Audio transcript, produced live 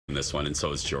this one, and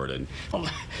so is Jordan.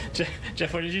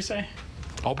 Jeff, what did you say?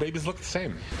 All babies look the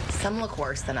same. Some look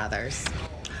worse than others.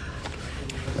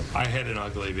 I had an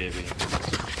ugly baby.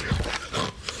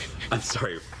 I'm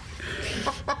sorry.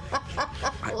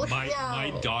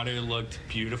 My daughter looked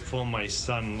beautiful. My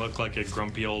son looked like a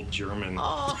grumpy old German.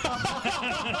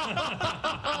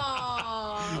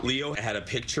 Leo had a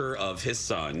picture of his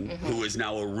son, who is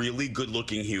now a really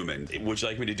good-looking human. Would you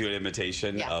like me to do an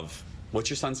imitation of... What's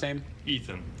your son's name?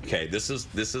 Ethan. Okay, this is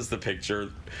the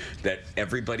picture that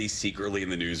everybody secretly in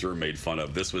the newsroom made fun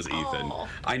of. This was Ethan.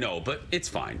 I know, but it's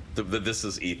fine. This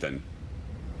is Ethan.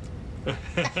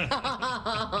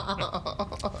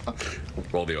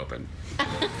 Roll the open.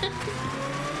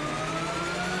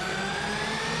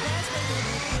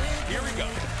 Here we go.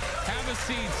 Have a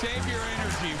seat. Save your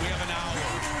energy. We have an hour.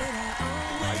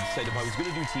 I said if I was going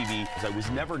to do TV, I was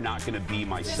never not going to be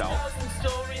myself.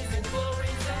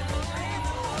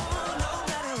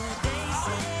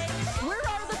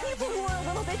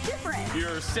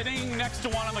 You're sitting next to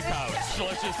one on the couch. So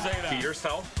let's just say that. Be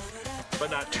yourself,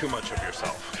 but not too much of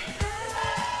yourself.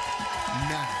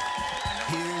 Now,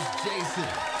 here's Jason.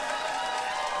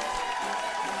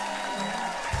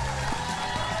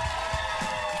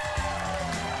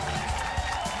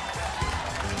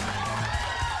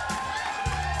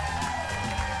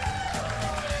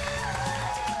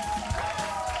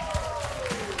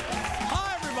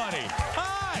 Hi, everybody.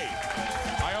 Hi.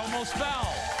 I almost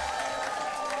fell.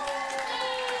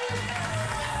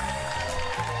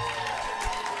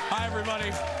 Hi,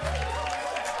 everybody.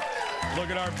 Look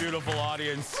at our beautiful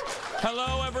audience.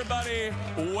 Hello, everybody.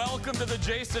 Welcome to the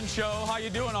Jason Show. How you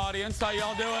doing, audience? How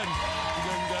y'all doing? You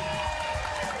doing good?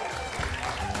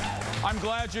 I'm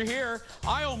glad you're here.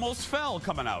 I almost fell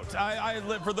coming out. I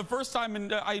for the first time,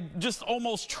 and I just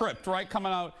almost tripped, right,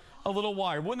 coming out a little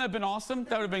wide. Wouldn't that have been awesome?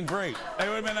 That would have been great. It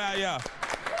would have been, yeah.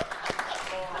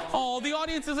 Oh, the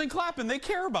audience isn't clapping. They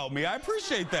care about me. I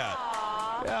appreciate that.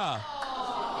 Yeah.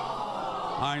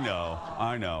 I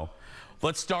know.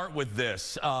 Let's start with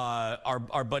this.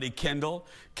 Our buddy Kendall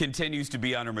continues to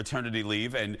be on her maternity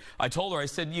leave, and I told her, I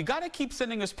said, you got to keep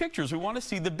sending us pictures. We want to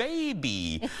see the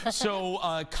baby.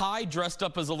 So Kai dressed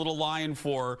up as a little lion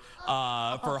for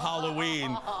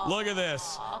Halloween. Look at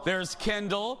this. There's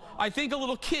Kendall. I think a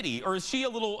little kitty, or is she a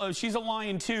little? She's a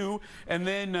lion too. And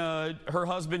then her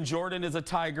husband Jordan is a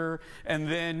tiger. And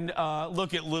then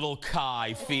look at little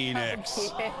Kai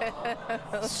Phoenix.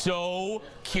 So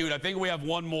cute. I think we have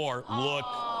one more. Look.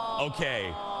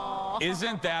 Okay.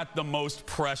 Isn't that the most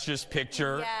precious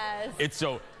picture? Yes. It's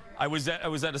so. I was at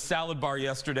a salad bar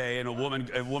yesterday, and a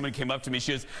woman came up to me.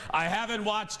 She goes, "I haven't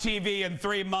watched TV in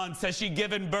 3 months. Has she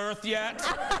given birth yet?"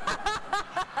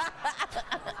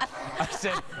 I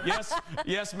said,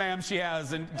 yes, ma'am, she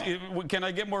has. And can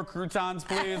I get more croutons,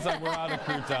 please? We're out of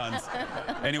croutons.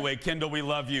 Anyway, Kendall, we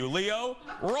love you. Leo,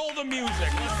 roll the music.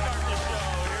 Let's start the show.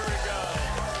 Here we go.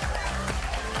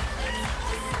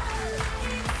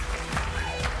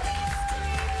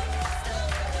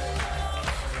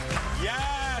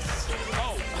 Yes.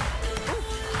 Oh,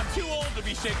 I'm too old to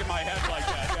be shaking my head like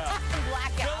that. Yeah.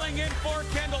 Filling in for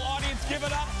Kendall. Audience, give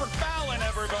it up for Falen,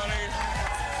 everybody.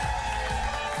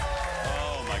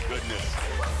 Oh, my goodness.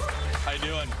 How you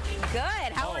doing?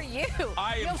 Good. How are you?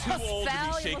 I am too old to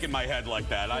be shaking my head like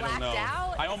that. I don't know.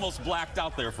 Out? I almost blacked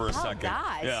out there for a second.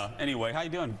 Gosh. Yeah. Anyway, how you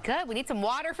doing? Good. We need some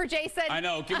water for Jason. I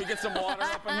know. Can we get some water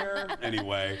up in here?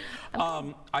 Anyway,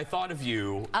 I thought of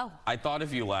you. Oh. I thought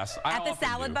of you last. At the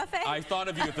salad buffet? I thought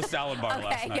of you at the salad bar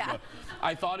last night. Yeah.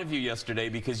 I thought of you yesterday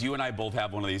because you and I both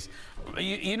have one of these.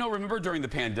 You know, remember during the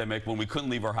pandemic when we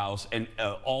couldn't leave our house and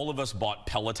all of us bought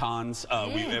Pelotons?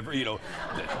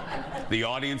 The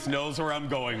audience knows where I'm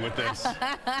going with this.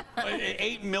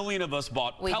 8 million of us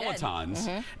bought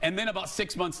Pelotons, and then about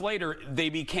 6 months later, they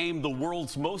became the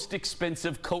world's most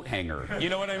expensive coat hanger. You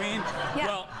know what I mean? Yeah.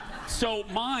 Well, so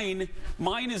mine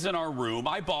is in our room.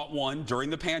 I bought one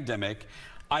during the pandemic.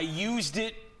 I used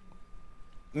it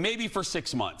maybe for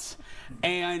 6 months,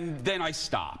 and then I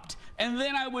stopped. And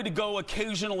then I would go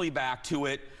occasionally back to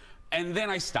it, and then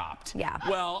I stopped. Yeah.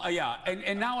 Well, yeah,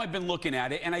 and now I've been looking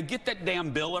at it, and I get that damn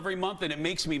bill every month, and it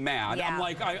makes me mad. Yeah. I'm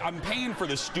like, I'm paying for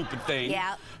this stupid thing.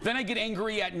 Yeah. Then I get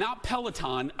angry at not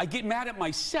Peloton. I get mad at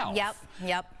myself.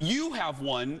 Yep. You have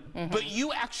one, but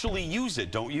you actually use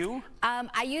it, don't you?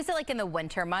 I use it like in the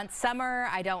winter months. Summer,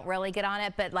 I don't really get on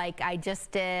it, but like I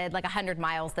just did like 100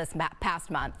 miles this past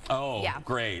month. Oh, yeah.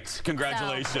 Great.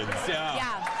 Congratulations. So,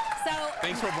 yeah. So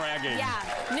thanks for bragging. Yeah.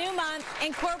 New month,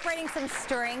 incorporating some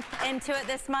strength into it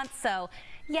this month. So,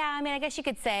 yeah, I mean, I guess you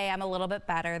could say I'm a little bit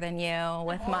better than you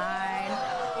with mine.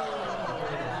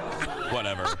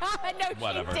 Whatever. No,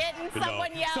 Whatever. she didn't. Someone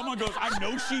yelled. Someone goes, I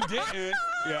know she didn't.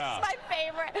 Yeah. That's my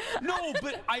favorite. No,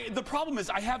 but the problem is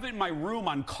I have it in my room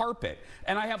on carpet,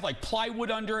 and I have like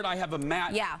plywood under it. I have a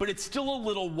mat, but it's still a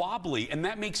little wobbly, and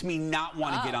that makes me not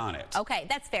want to get on it. Okay,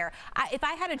 that's fair. If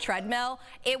I had a treadmill,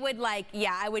 it would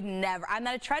I would never. I'm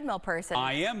not a treadmill person.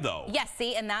 I am though. Yes,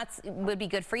 see, and would be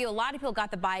good for you. A lot of people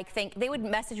got the bike, they would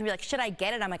message me like, should I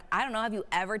get it? I'm like, I don't know. Have you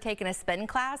ever taken a spin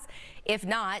class? If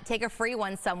not, take a free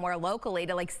one somewhere locally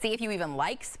to like see if you even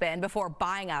like spin before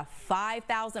buying a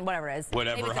 5,000, whatever it is.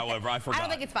 Whatever, however, I forgot. I don't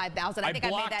think it's 5,000. I think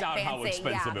blocked I made that out fancy. how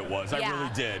expensive it was. I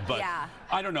really did, but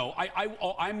I don't know.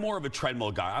 I'm more of a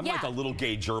treadmill guy. I'm like a little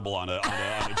gay gerbil on a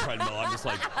treadmill. I'm just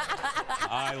like,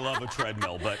 I love a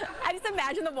treadmill, but I just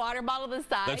imagine the water bottle to the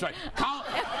side. that's right.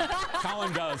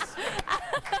 Colin does.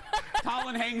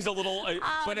 Colin hangs a little,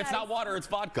 but it's not water, it's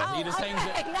vodka. He just hangs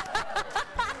it.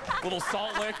 Little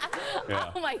salt lick.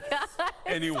 Yeah. Oh my God.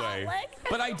 Anyway,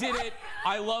 but I did it.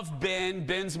 I love Ben.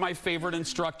 Ben's my favorite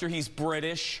instructor. He's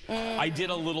British. I did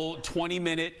a little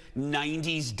 20-minute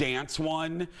 90s dance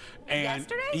one.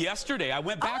 And yesterday I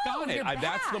went back on it.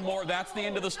 That's the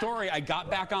end of the story. I got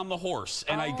back on the horse,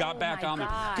 and I got back on there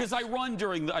because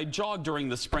I jog during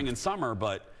the spring and summer,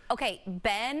 but okay,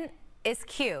 Ben is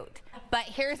cute, but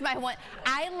here's my one.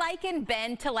 I liken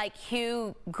Ben to like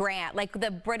Hugh Grant, like the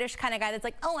British kind of guy that's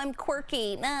like, oh, I'm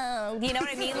quirky. No, you know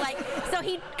what I mean? Like, so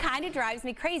he kind of drives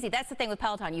me crazy. That's the thing with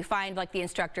Peloton. You find like the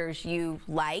instructors you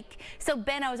like. So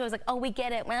Ben, I was always like, oh, we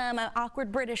get it. Well, I'm an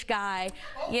awkward British guy.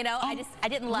 You know, I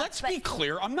didn't love. Let's be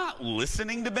clear. I'm not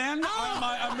listening to Ben.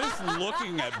 I'm just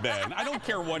looking at Ben. I don't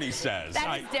care what he says.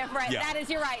 That is different. Yeah. That is,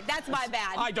 you're right. That's my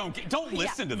bad. I don't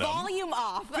listen to them. Volume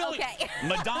off. Okay.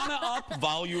 Madonna up,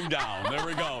 volume down. There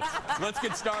we go. Let's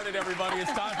get started, everybody.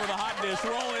 It's time for the hot dish.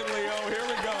 Roll it, Leo. Here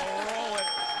we go. Roll it.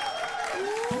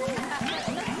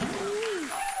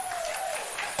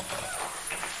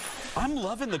 I'm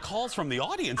loving the calls from the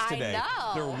audience today.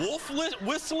 I know. They're wolf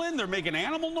whistling. They're making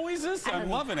animal noises. I'm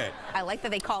loving it. I like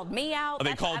that they called me out.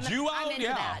 They called you out? I'm into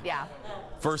that. Yeah.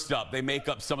 First up, they make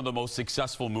up some of the most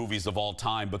successful movies of all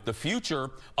time, but the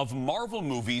future of Marvel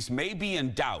movies may be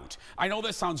in doubt. I know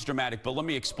that sounds dramatic, but let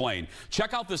me explain.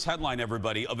 Check out this headline,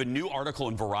 everybody, of a new article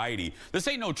in Variety. This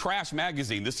ain't no trash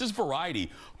magazine. This is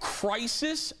Variety.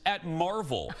 Crisis at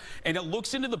Marvel. And it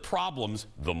looks into the problems,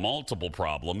 the multiple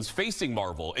problems, facing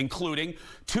Marvel, including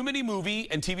too many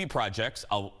movie and TV projects.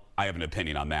 I have an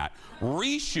opinion on that.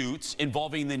 Reshoots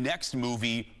involving the next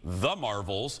movie, The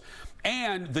Marvels,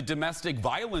 and the domestic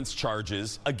violence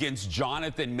charges against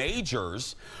Jonathan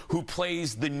Majors, who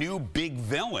plays the new big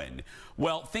villain.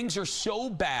 Well, things are so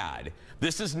bad.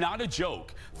 This is not a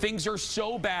joke. Things are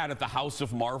so bad at the House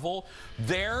of Marvel.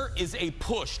 There is a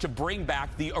push to bring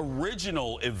back the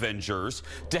original Avengers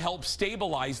to help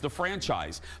stabilize the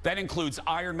franchise. That includes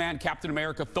Iron Man, Captain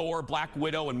America, Thor, Black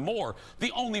Widow, and more.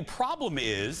 The only problem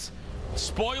is,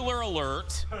 spoiler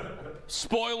alert,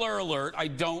 I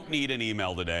don't need an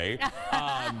email today.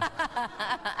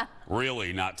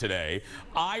 Really, not today.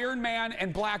 Iron Man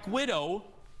and Black Widow.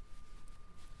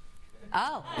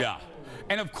 Oh. Yeah.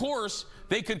 And of course,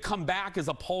 they could come back as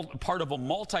a part of a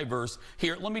multiverse.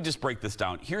 Here, let me just break this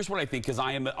down. Here's what I think, because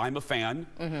I'm a fan.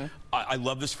 I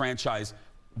love this franchise,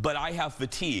 but I have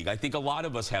fatigue. I think a lot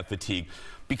of us have fatigue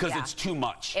because it's too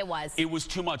much. It was. It was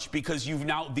too much because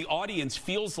the audience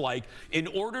feels like in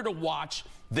order to watch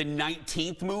the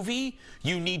 19th movie,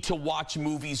 you need to watch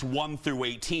movies 1 through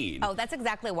 18. Oh, that's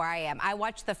exactly where I am. I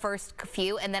watched the first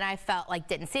few, and then I felt like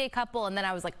didn't see a couple, and then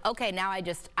I was like, okay, now I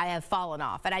have fallen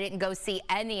off, and I didn't go see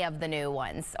any of the new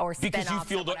ones or spin-offs. Because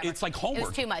you feel it's like homework. It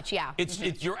was too much, yeah. It's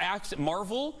your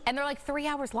Marvel. And they're like 3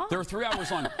 hours long. They're 3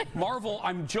 hours long. Marvel,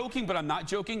 I'm joking, but I'm not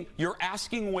joking. You're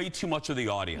asking way too much of the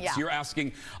audience. Yeah. You're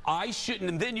asking, I shouldn't,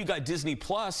 and then you got Disney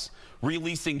Plus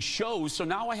releasing shows, so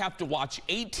now I have to watch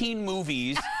 18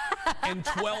 movies and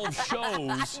 12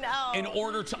 shows in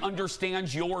order to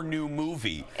understand your new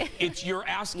movie. You're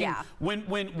asking when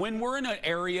we're in an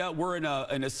area, we're in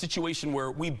a situation where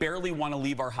we barely want to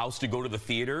leave our house to go to the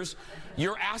theaters.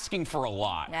 You're asking for a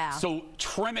lot. Yeah. So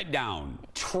trim it down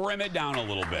a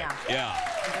little bit. Yeah.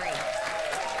 Agreed.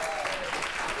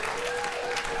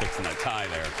 Fixing that tie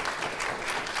there.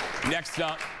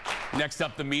 Next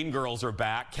up, the Mean Girls are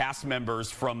back. Cast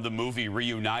members from the movie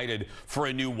reunited for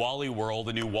a new Wally World,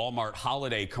 a new Walmart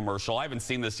holiday commercial. I haven't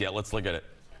seen this yet. Let's look at it.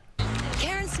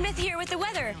 Karen Smith here with the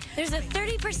weather. There's a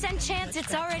 30% chance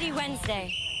it's already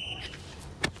Wednesday.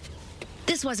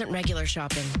 This wasn't regular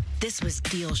shopping. This was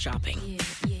deal shopping.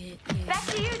 Back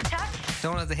to you, Chuck.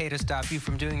 Don't let the haters stop you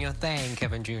from doing your thing,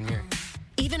 Kevin Jr.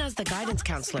 Even as the guidance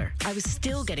counselor, I was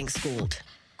still getting schooled.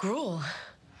 Gruel,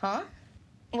 huh?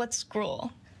 What's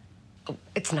gruel? Oh,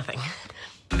 it's nothing.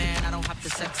 Man, I don't have to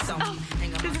sex so. Oh,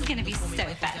 this is gonna be so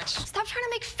fetch. Stop trying to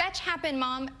make fetch happen,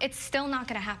 Mom. It's still not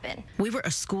gonna happen. We were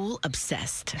a school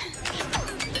obsessed.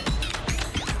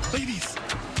 Ladies.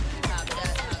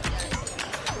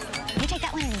 You take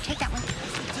that one and you take that one.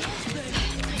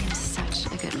 I am such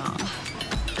a good mom.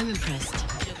 I'm impressed.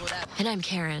 And I'm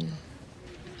Karen.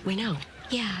 We know.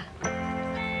 Yeah.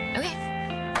 Okay.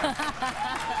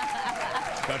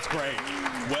 That's great.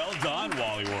 Well done,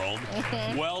 Wally World.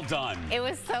 Well done. It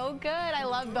was so good. I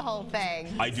loved the whole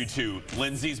thing. I do too.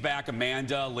 Lindsay's back,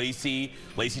 Amanda, Lacey.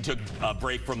 Lacey took a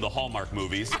break from the Hallmark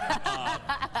movies.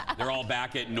 They're all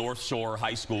back at North Shore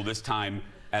High School, this time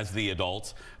as the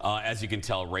adults. As you can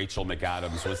tell, Rachel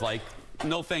McAdams was like,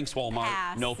 no thanks, Walmart.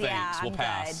 Pass. No thanks. Yeah, we'll I'm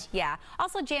pass. Good. Yeah.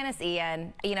 Also, Janice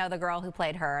Ian, you know, the girl who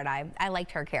played her, and I liked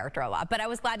her character a lot. But I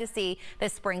was glad to see the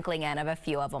sprinkling in of a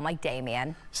few of them, like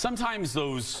Damien. Sometimes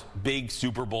those big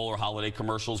Super Bowl or holiday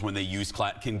commercials, when they use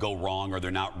can go wrong or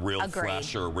they're not real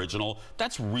fresh or original.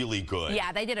 That's really good.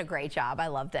 Yeah, they did a great job. I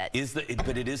loved it.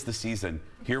 But it is the season.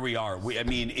 Here we are. I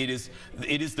mean, it is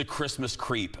the Christmas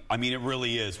creep. I mean, it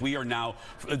really is. We are now.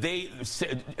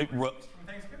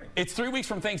 It's 3 weeks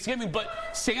from Thanksgiving, but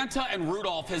Santa and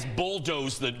Rudolph has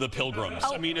bulldozed the pilgrims.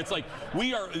 Oh. I mean, it's like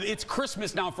it's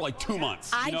Christmas now for like 2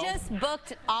 months. I just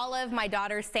booked all of my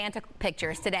daughter's Santa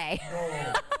pictures today.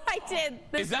 I did.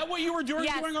 Is that what you were doing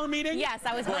during our meeting? Yes,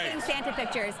 I was booking Santa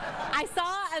pictures. I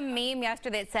saw a meme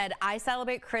yesterday that said, I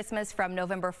celebrate Christmas from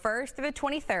November 1st through the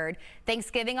 23rd,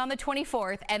 Thanksgiving on the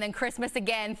 24th, and then Christmas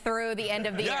again through the end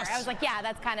of the year. I was like, yeah,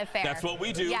 that's kind of fair. That's what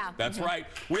we do. Yeah. That's right.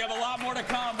 We have a lot more to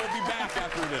come. We'll be back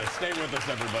after this. Stay with us,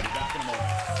 everybody. Back in a moment.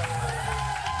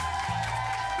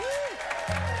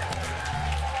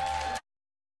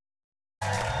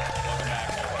 Welcome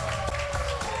back.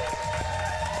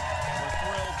 We're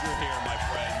thrilled you're here, my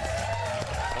friends.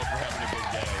 Hope you're having a good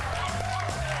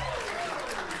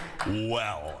day.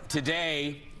 Well,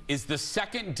 today is the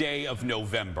second day of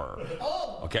November.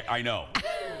 Okay, I know.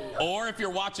 Or if you're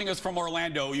watching us from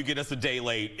Orlando, you get us a day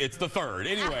late. It's the 3rd.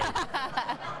 Anyway.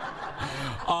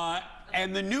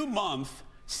 And the new month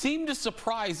seemed to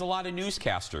surprise a lot of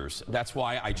newscasters. That's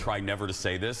why I try never to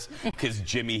say this, because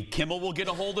Jimmy Kimmel will get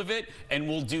a hold of it, and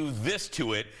we'll do this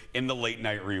to it in the Late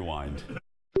Night Rewind.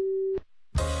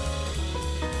 Can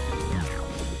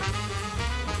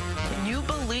you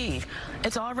believe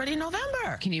it's already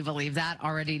November? Can you believe that?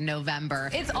 Already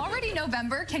November. It's already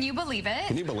November. Can you believe it?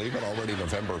 Can you believe it? Already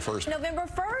November 1st. November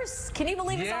 1st. Can you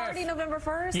believe it's already November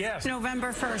 1st? Yes.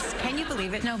 November 1st. Can you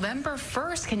believe it? November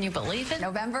 1st. Can you believe it?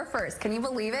 November 1st. Can you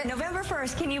believe it? November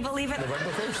 1st. Can you believe it? November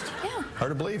 1st. Yeah.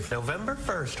 Hard to believe. November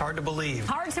 1st. Hard to believe.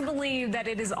 Hard to believe that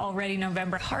it is already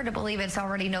November. Hard to believe it's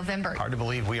already November. Hard to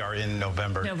believe we are in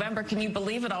November. November. Can you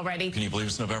believe it already? Can you believe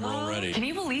it's November already? Can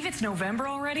you believe it's November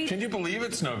already? Can you believe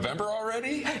it's November already?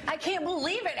 I can't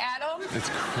believe it, Adam. It's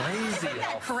crazy Isn't that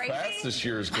how crazy? fast this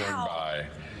year is going by.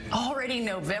 Already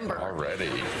November. Already.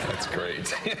 That's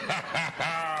great.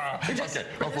 We're just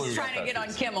trying to get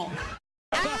on Kimmel.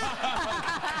 She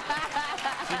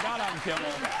got on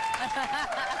Kimmel.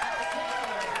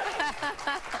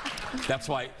 That's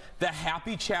why the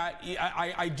happy chat,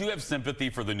 I do have sympathy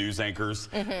for the news anchors,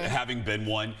 having been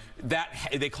one.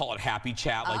 They call it happy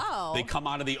chat. Like they come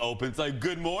out of the open, it's like,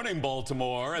 good morning,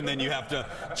 Baltimore. And then you have to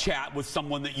chat with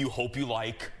someone that you hope you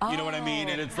like. You know what I mean?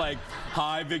 And it's like,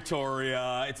 hi,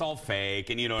 Victoria. It's all fake.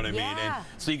 And you know what I mean? And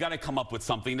so you got to come up with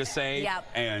something to say. Yep.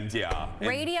 And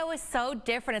Radio is so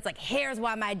different. It's like, here's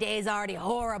why my day's already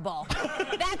horrible.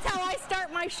 That's how I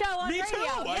start my show on radio. Me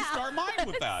too. I start mine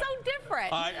with that. It's so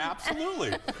different.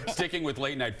 Absolutely. Sticking with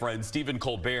late night friends, Stephen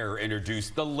Colbert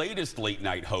introduced the latest late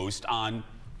night host on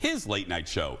his late night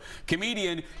show.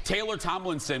 Comedian Taylor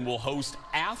Tomlinson will host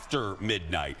After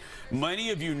Midnight. Many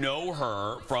of you know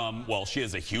her from, well, she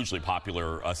has a hugely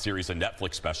popular series of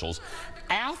Netflix specials.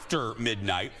 After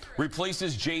Midnight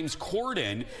replaces James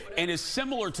Corden and is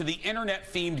similar to the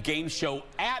internet-themed game show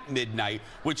At Midnight,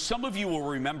 which some of you will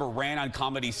remember ran on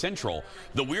Comedy Central.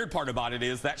 The weird part about it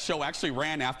is that show actually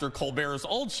ran after Colbert's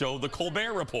old show, The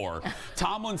Colbert Report.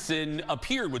 Tomlinson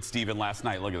appeared with Stephen last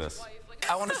night. Look at this.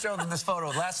 I want to show them this photo.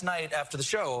 Last night after the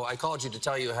show, I called you to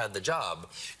tell you I had the job.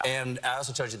 And I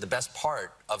also told you the best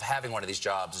part of having one of these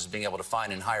jobs is being able to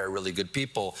find and hire really good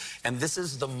people. And this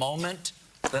is the moment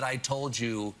that I told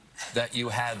you that you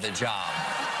had the job.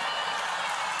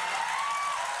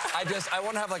 I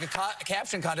want to have like a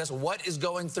caption contest. What is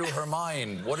going through her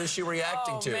mind? What is she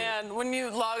reacting to? Oh, man, when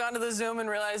you log onto the Zoom and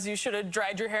realize you should have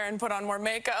dried your hair and put on more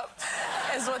makeup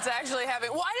is what's actually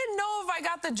happening. Well, I didn't know if I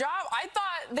got the job. I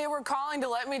thought they were calling to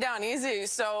let me down easy,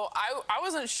 so I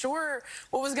wasn't sure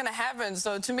what was going to happen.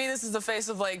 So to me, this is the face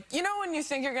of, like, you know when you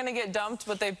think you're going to get dumped,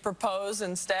 but they propose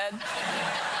instead?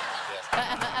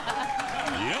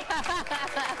 Yep.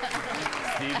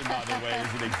 Steven, by the way,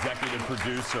 is an executive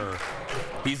producer.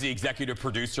 He's the executive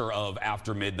producer of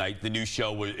After Midnight. The new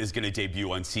show is going to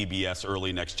debut on CBS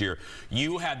early next year.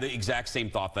 You had the exact same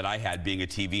thought that I had, being a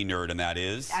TV nerd, and that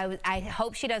is? I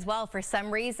hope she does well. For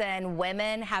some reason,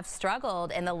 women have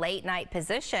struggled in the late night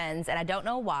positions, and I don't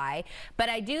know why, but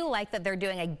I do like that they're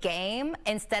doing a game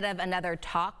instead of another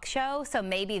talk show, so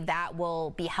maybe that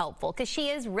will be helpful, because she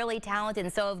is really talented,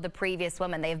 and so have the previous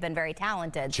women. They've been very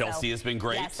talented. Chelsea has been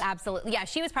great. Yes, absolutely. Yeah,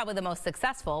 she was probably the most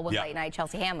successful with late night,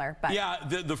 Chelsea Handler. But yeah,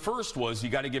 the first was, you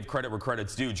got to give credit where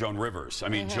credit's due, Joan Rivers. I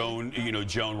mean, Joan,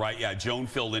 Joan, right? Yeah, Joan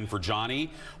filled in for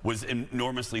Johnny, was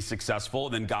enormously successful,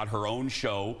 then got her own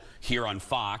show here on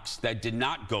Fox that did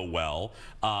not go well,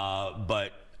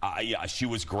 but yeah, she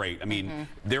was great. I mean,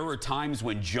 there were times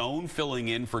when Joan filling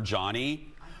in for Johnny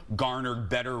garnered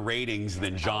better ratings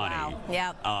than Johnny. Oh,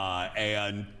 wow. Yep.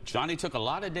 And Johnny took a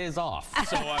lot of days off.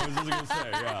 So I was just going to say,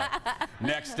 yeah.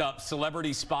 Next up,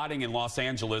 celebrity spotting in Los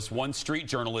Angeles. One street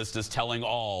journalist is telling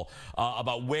all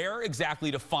about where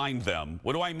exactly to find them.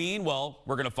 What do I mean? Well,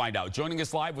 we're going to find out. Joining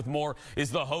us live with more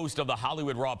is the host of the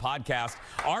Hollywood Raw podcast,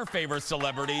 our favorite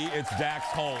celebrity. It's Dax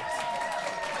Holtz.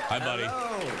 Hi, buddy.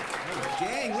 Hello.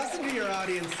 Hey, gang, listen to your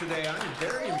audience today. I'm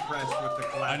very impressed with the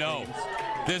class. I know.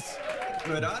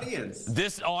 Good audience.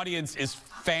 This audience is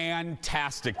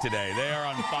fantastic today. They are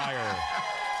on fire.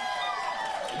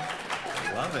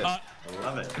 Love it. I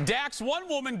love it. Dax, one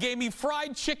woman gave me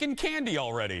fried chicken candy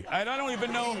already. I don't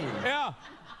even know. Yeah.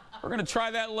 We're going to try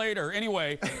that later.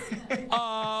 Anyway, who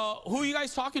are you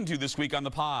guys talking to this week on the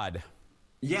pod?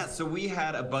 Yeah, so we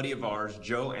had a buddy of ours,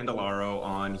 Joe Andalaro,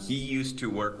 on. He used to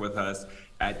work with us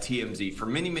at TMZ for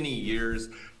many, many years.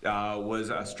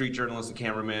 Was a street journalist and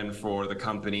cameraman for the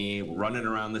company, running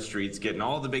around the streets, getting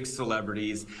all the big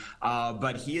celebrities.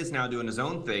 But he is now doing his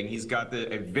own thing. He's got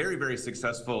a very, very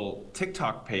successful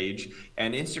TikTok page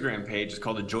and Instagram page. It's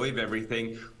called The Joy of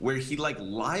Everything, where he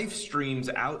live streams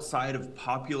outside of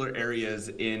popular areas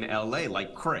in LA,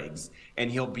 like Craig's. And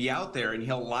he'll be out there and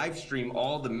he'll live stream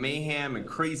all the mayhem and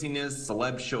craziness,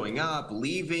 celebs showing up,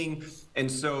 leaving. And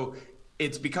so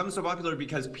it's become so popular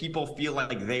because people feel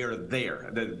like they are there,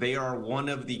 that they are one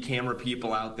of the camera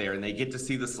people out there, and they get to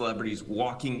see the celebrities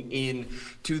walking in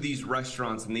to these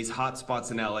restaurants and these hot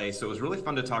spots in LA. So it was really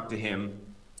fun to talk to him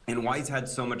and why he's had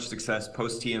so much success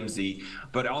post TMZ,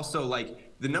 but also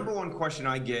the number one question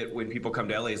I get when people come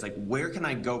to LA is where can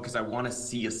I go because I want to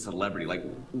see a celebrity?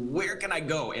 Where can I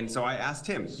go? And so I asked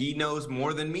him. He knows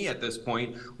more than me at this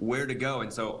point where to go.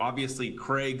 And so obviously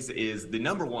Craig's is the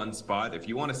number one spot if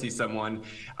you want to see someone,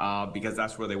 because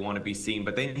that's where they want to be seen.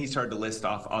 But then he started to list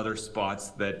off other spots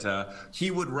that he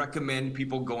would recommend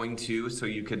people going to so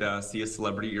you could see a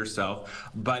celebrity yourself.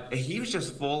 But he was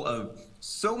just full of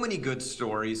so many good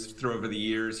stories through over the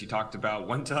years. He talked about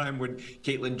one time when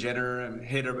Caitlyn Jenner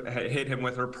hit him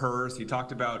with her purse. He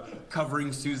talked about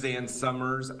covering Suzanne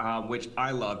Summers, which I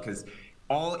love because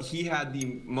he had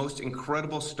the most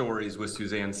incredible stories with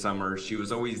Suzanne Summers. She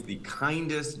was always the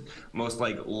kindest, most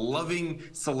loving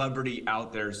celebrity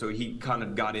out there. So he kind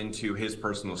of got into his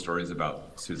personal stories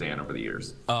about Suzanne over the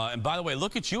years. And by the way,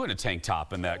 look at you in a tank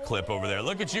top in that clip over there.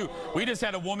 Look at you. We just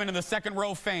had a woman in the second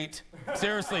row faint.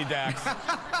 Seriously, Dax.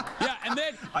 Yeah, and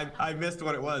then I missed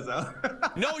what it was.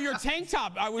 No, your tank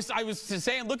top. I was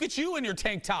saying, look at you in your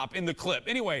tank top in the clip.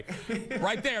 Anyway,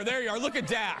 right there. There you are. Look at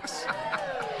Dax.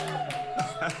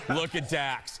 Look at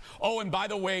Dax. Oh, and by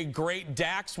the way, great.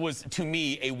 Dax was, to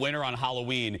me, a winner on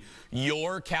Halloween.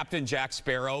 Your Captain Jack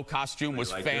Sparrow costume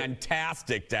was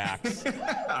fantastic, Dax.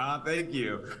 Thank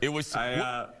you. It was.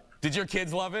 Did your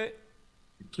kids love it?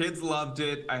 Kids loved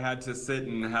it. I had to sit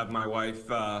and have my wife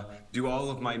do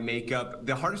all of my makeup.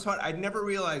 The hardest part, I'd never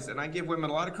realized, and I give women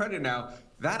a lot of credit now,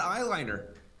 that eyeliner.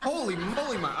 Holy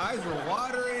moly, my eyes were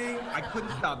watering. I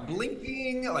couldn't stop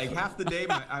blinking. Half the day,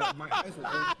 my eyes were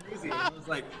going crazy. And I was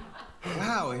like,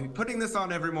 wow, putting this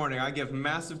on every morning, I give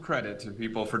massive credit to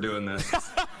people for doing this.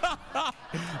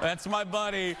 That's my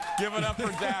buddy. Give it up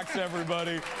for Dax,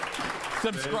 everybody.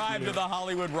 Subscribe to the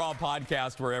Hollywood Raw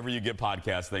podcast wherever you get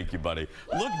podcasts. Thank you, buddy.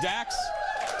 Look, Dax.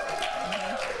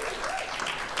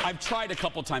 I've tried a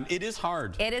couple times. It is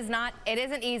hard. It is not. It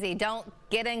isn't easy. Don't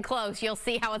get in close. You'll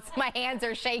see how my hands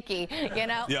are shaky. You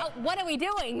know. Yeah. Oh, what are we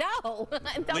doing? No.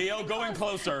 Leo, go in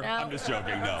closer. No. I'm just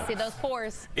joking. No. See those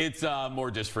pores. It's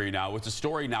more just for you now. It's a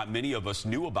story not many of us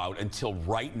knew about until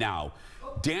right now.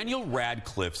 Daniel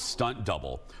Radcliffe's stunt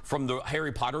double from the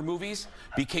Harry Potter movies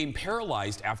became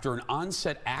paralyzed after an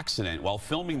on-set accident while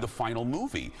filming the final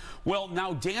movie. Well,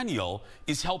 now Daniel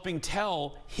is helping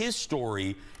tell his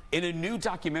story in a new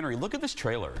documentary. Look at this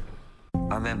trailer.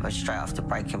 I remember straight after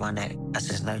breaking my neck, as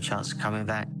there's no chance of coming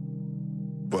back.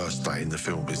 Worst day in the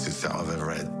film business that I've ever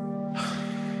had.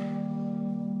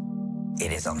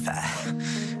 It is unfair.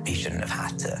 He shouldn't have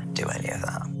had to do any of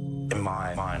that. In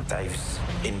my mind, Dave's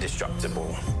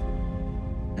indestructible.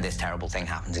 This terrible thing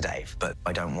happened to Dave, but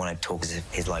I don't want to talk as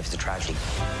if his life is a tragedy.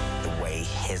 The way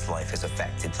his life has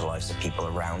affected the lives of people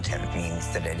around him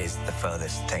means that it is the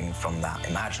furthest thing from that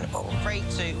imaginable. 3,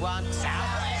 2, 1,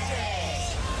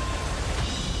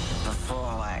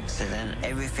 Before my accident,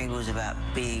 everything was about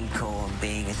being cool and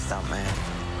being a stuntman.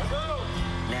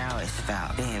 Now it's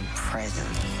about being present.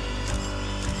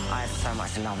 I have so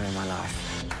much love in my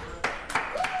life.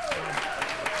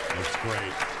 That's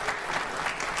great.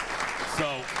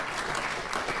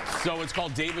 So it's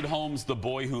called David Holmes, The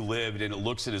Boy Who Lived, and it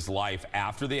looks at his life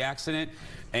after the accident.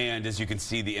 And as you can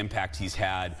see, the impact he's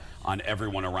had on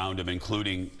everyone around him,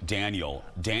 including Daniel.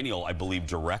 Daniel, I believe,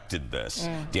 directed this,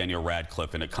 Daniel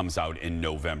Radcliffe, and it comes out in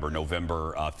November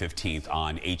 15th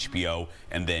on HBO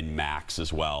and then Max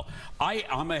as well.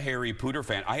 I'm a Harry Potter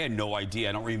fan. I had no idea.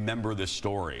 I don't remember this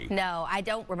story. No, I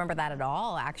don't remember that at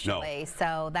all, actually.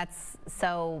 No.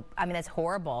 So I mean, that's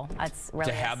horrible. That's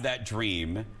really to have that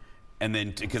dream. And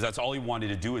then, because that's all he wanted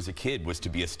to do as a kid was to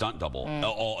be a stunt double,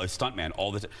 a stuntman,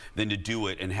 all the time. Then to do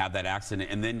it and have that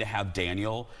accident, and then to have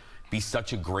Daniel be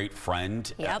such a great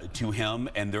friend to him,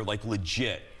 and they're like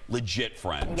legit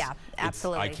friends. Yeah,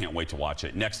 absolutely. I can't wait to watch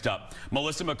it. Next up,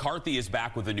 Melissa McCarthy is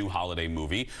back with a new holiday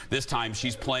movie. This time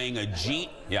she's playing a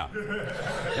yeah,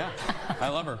 I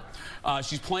love her.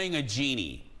 She's playing a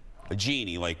genie,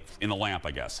 like in the lamp,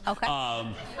 I guess. Okay.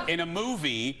 In a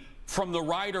movie from the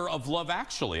writer of Love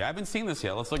Actually. I haven't seen this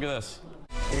yet. Let's look at this.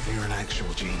 If you're an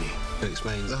actual genie, it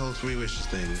explains the whole 3 wishes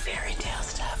thing. Fairy tale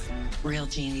stuff. Real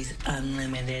genies,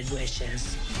 unlimited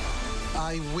wishes.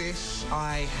 I wish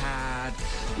I had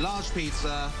large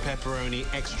pizza, pepperoni,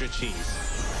 extra cheese.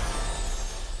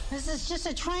 This is just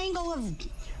a triangle of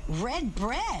red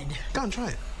bread. Go and try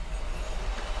it.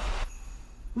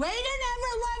 Wait an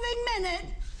ever-loving minute.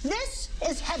 This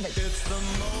is heaven. It's the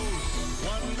most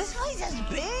wonderful. This place is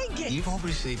big. You've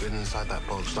obviously been inside that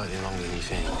box slightly longer than you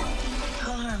think.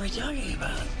 How long are we talking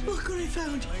about? Look what I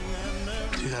found.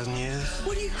 2,000 years.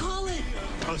 What do you call it?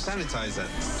 Oh, sanitizer.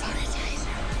 Sanitizer.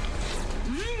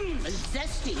 Mmm,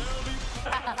 zesty.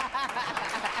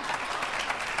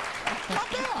 Not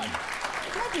bad.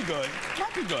 Might be good.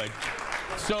 Might be good.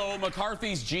 So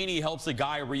McCarthy's Genie helps a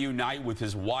guy reunite with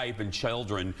his wife and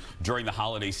children during the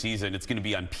holiday season. It's going to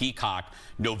be on Peacock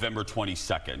November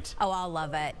 22nd. Oh, I'll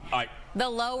love it. The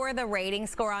lower the rating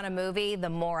score on a movie, the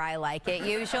more I like it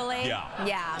usually.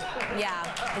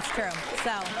 Yeah, it's true.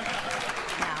 So,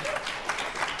 no.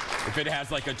 If it has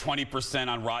like a 20%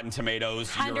 on Rotten Tomatoes,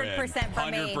 100% you're in.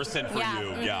 for me. 100% for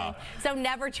you, yeah. So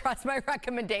never trust my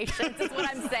recommendations is what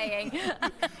I'm saying.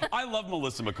 I love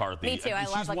Melissa McCarthy. Me too. I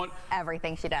love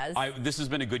everything she does. This has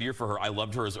been a good year for her. I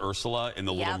loved her as Ursula in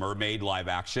The Little Mermaid live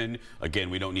action. Again,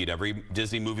 we don't need every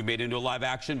Disney movie made into a live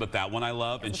action, but that one I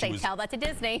love. And she was, tell that to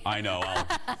Disney. I know.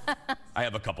 I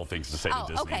have a couple things to say to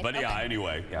Disney. Okay, but yeah,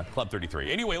 anyway. Yeah, Club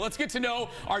 33. Anyway, let's get to know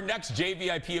our next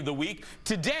JVIP of the week.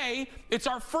 Today, it's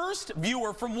our first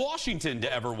viewer from Washington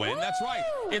to ever win. Woo! That's right.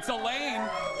 It's Elaine.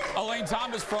 Elaine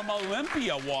Thomas from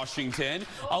Olympia, Washington.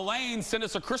 Elaine sent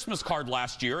us a Christmas card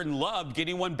last year and loved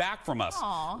getting one back from us.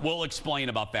 Aww. We'll explain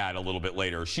about that a little bit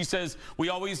later. She says, we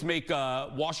always make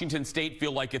Washington State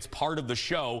feel like it's part of the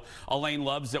show. Elaine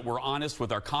loves that we're honest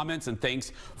with our comments and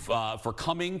thanks for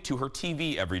coming to her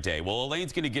TV every day. Well,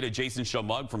 Elaine's going to get a Jason Show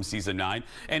mug from season 9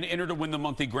 and enter to win the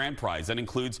monthly grand prize. That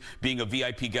includes being a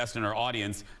VIP guest in our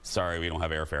audience. Sorry, we don't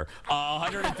have airfare.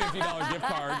 $150 gift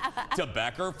card to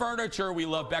Becker Furniture. We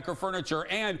love Becker Furniture.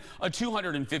 And a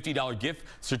 $250 gift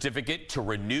certificate to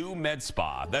Renew Med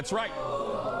Spa. That's right.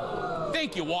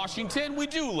 Thank you, Washington. We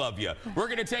do love you. We're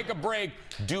going to take a break.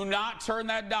 Do not turn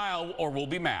that dial or we'll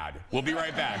be mad. We'll be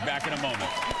right back. Back in a moment.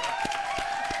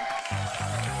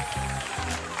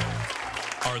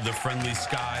 Are the friendly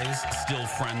skies still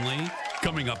friendly?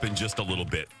 Coming up in just a little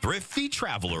bit, Thrifty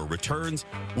Traveler returns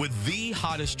with the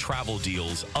hottest travel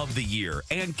deals of the year.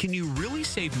 And can you really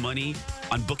save money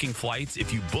on booking flights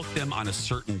if you book them on a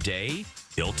certain day?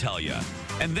 He'll tell you.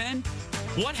 And then,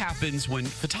 what happens when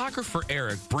photographer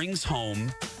Eric brings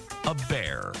home a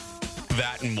bear?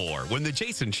 That and more when The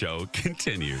Jason Show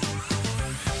continues.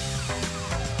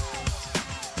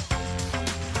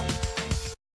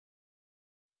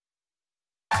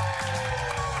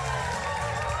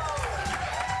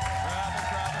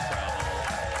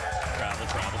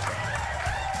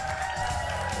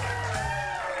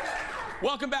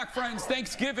 Welcome back, friends.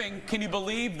 Thanksgiving. Can you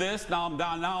believe this? Now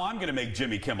I'm going to make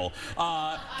Jimmy Kimmel.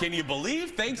 Can you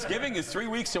believe Thanksgiving is 3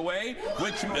 weeks away?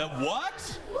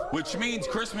 Which means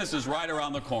Christmas is right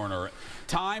around the corner.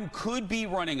 Time could be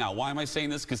running out. Why am I saying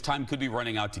this? Because time could be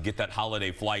running out to get that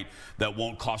holiday flight that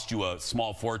won't cost you a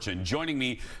small fortune. Joining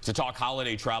me to talk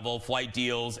holiday travel, flight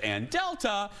deals, and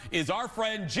Delta is our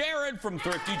friend Jared from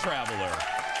Thrifty Traveler.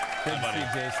 Good to see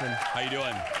you, Jason. How you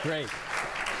doing? Great.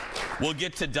 We'll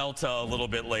get to Delta a little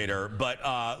bit later, but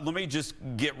let me just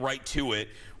get right to it.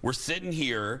 We're sitting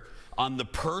here on the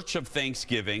perch of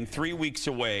Thanksgiving, 3 weeks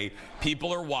away.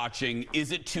 People are watching.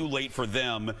 Is it too late for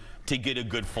them to get a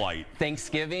good flight?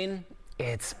 Thanksgiving,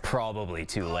 it's probably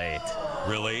too late.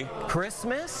 Really?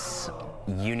 Christmas,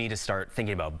 you need to start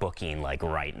thinking about booking like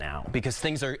right now, because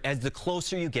things are, as the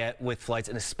closer you get with flights,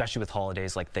 and especially with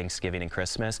holidays like Thanksgiving and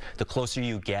Christmas, the closer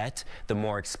you get, the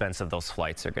more expensive those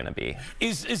flights are going to be.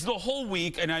 Is the whole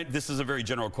week, and this is a very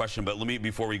general question, but let me,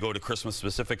 before we go to Christmas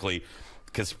specifically,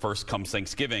 because first comes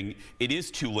Thanksgiving, it is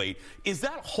too late. Is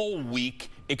that whole week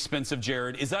expensive,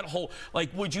 Jared? Is that whole, like,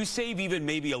 would you save even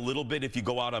maybe a little bit if you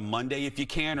go out on Monday if you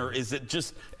can, or is it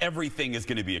just everything is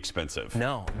going to be expensive?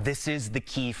 No, this is the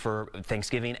key for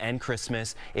Thanksgiving and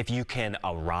Christmas. If you can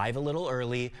arrive a little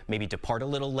early, maybe depart a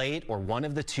little late, or one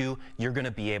of the two, you're going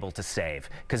to be able to save,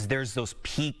 because there's those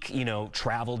peak,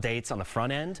 travel dates on the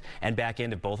front end and back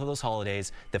end of both of those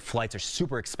holidays. The flights are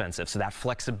super expensive, so that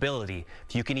flexibility,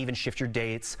 if you can even shift your dates,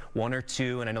 one or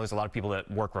two, and I know there's a lot of people that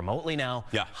work remotely now.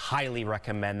 Yeah. Highly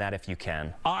recommend that if you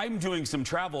can. I'm doing some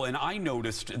travel, and I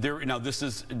noticed there. Now, this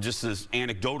is just this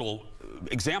anecdotal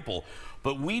example,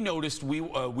 but we noticed we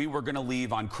were going to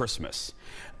leave on Christmas,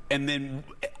 and then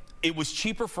it was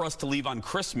cheaper for us to leave on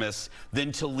Christmas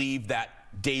than to leave that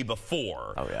day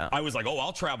before. Oh, yeah. I was like, oh,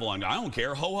 I'll travel on. I don't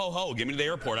care. Ho, ho, ho. Get me to the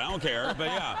airport. I don't care. But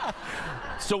yeah.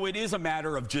 So it is a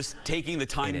matter of just taking the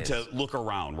time to look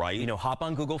around, right? Hop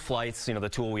on Google Flights, the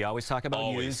tool we always talk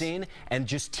about using, and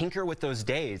just tinker with those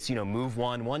dates. Move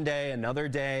one day, another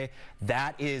day.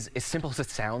 That is, as simple as it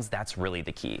sounds, that's really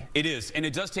the key. It is, and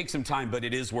it does take some time, but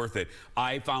it is worth it.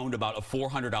 I found about a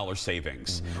 $400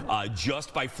 savings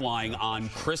just by flying on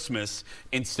Christmas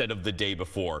instead of the day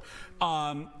before.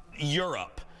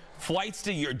 Europe. Flights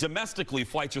to Europe, domestically,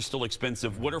 flights are still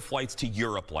expensive. What are flights to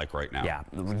Europe like right now? Yeah,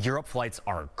 Europe flights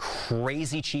are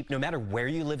crazy cheap, no matter where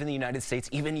you live in the United States,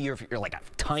 even if you're like a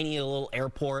tiny little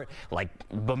airport like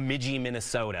Bemidji,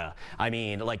 Minnesota. I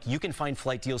mean, like, you can find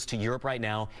flight deals to Europe right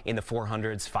now in the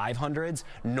 400s, 500s.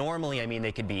 Normally, I mean,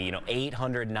 they could be,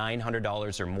 $800,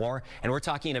 $900 or more. And we're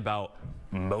talking about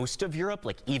most of Europe,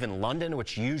 like even London,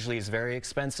 which usually is very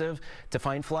expensive to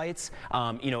find flights.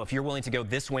 If you're willing to go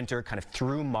this winter, kind of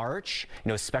through March,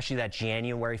 especially that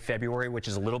January, February, which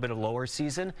is a little bit of lower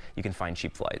season, you can find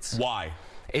cheap flights. Why?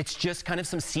 It's just kind of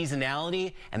some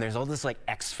seasonality, and there's all this like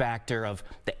X factor of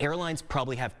the airlines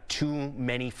probably have too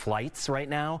many flights right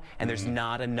now, and there's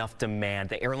not enough demand.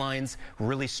 The airlines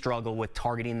really struggle with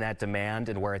targeting that demand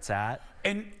and where it's at.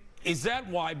 And is that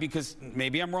why, because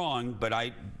maybe I'm wrong, but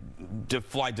I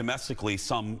fly domestically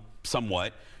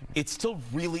somewhat, it's still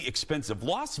really expensive.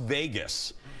 Las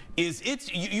Vegas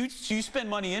you spend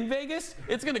money in Vegas,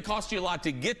 it's going to cost you a lot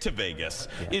to get to Vegas.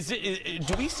 Yeah.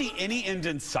 Do we see any end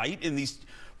in sight in these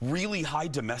really high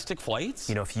domestic flights?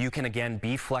 If you can, again,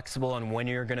 be flexible on when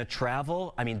you're going to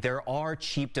travel. I mean, there are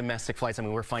cheap domestic flights. I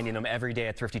mean, we're finding them every day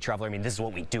at Thrifty Traveler. I mean, this is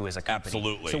what we do as a company.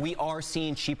 Absolutely. So we are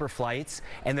seeing cheaper flights,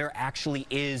 and there actually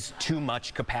is too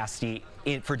much capacity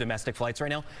for domestic flights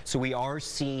right now. So we are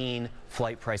seeing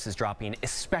flight prices dropping,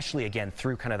 especially, again,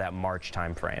 through kind of that March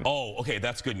time frame. Oh, okay,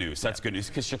 that's good news. That's good news,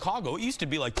 because Chicago, it used to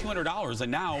be like $200,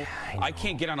 and now I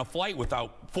can't get on a flight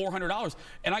without $400,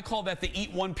 and I call that the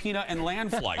eat one peanut and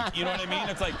land flight. You know what I mean?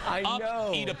 It's like,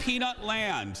 eat a peanut,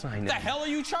 land. What the hell are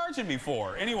you charging me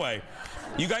for? Anyway,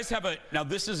 you guys have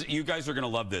you guys are going to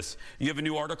love this. You have a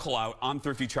new article out on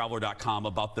thriftytraveler.com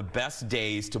about the best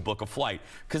days to book a flight,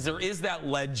 because there is that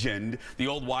legend, the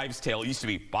old wives' tale. It used to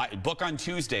be book on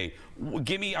Tuesday.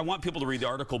 I want people to read the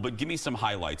article, but give me some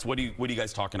highlights. What are you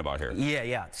guys talking about here?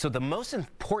 Yeah. So the most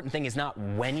important thing is not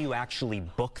when you actually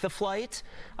book the flight.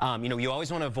 You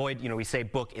always want to avoid, we say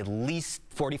book at least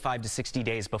 45 to 60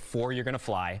 days before you're going to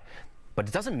fly. But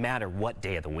it doesn't matter what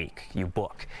day of the week you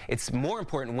book. It's more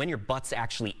important when your butt's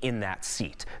actually in that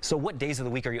seat. So what days of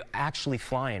the week are you actually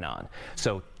flying on?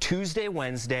 So Tuesday,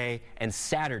 Wednesday, and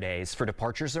Saturdays for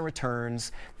departures and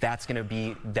returns, that's going to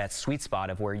be that sweet spot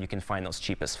of where you can find those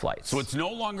cheapest flights. So it's no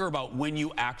longer about when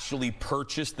you actually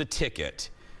purchase the ticket.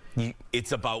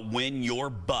 It's about when your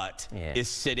butt is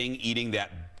sitting eating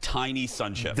that tiny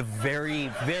sun chip. The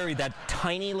that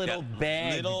tiny little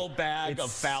bag. Little bag of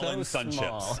Falen sun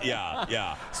chips. Yeah,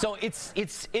 yeah. So it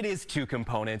is two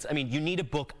components. I mean, you need to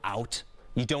book out.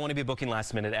 You don't want to be booking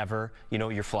last minute ever, you know,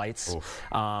 your flights,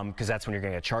 because that's when you're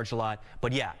going to get charged a lot.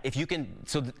 But yeah, if you can,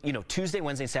 you know, Tuesday,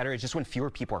 Wednesday, Saturday is just when fewer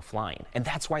people are flying. And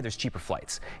that's why there's cheaper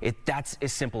flights. That's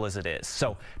as simple as it is.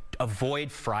 So avoid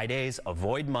Fridays,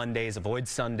 avoid Mondays, avoid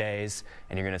Sundays,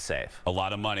 and you're going to save a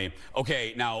lot of money.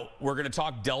 Okay, now we're going to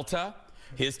talk Delta.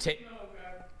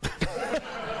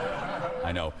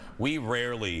 I know. We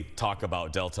rarely talk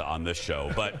about Delta on this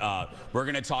show, but we're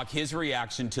going to talk his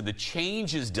reaction to the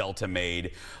changes Delta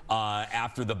made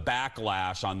after the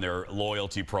backlash on their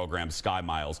loyalty program,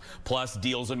 Skymiles. Plus,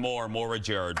 deals and more. More with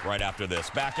Jared right after this.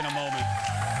 Back in a moment.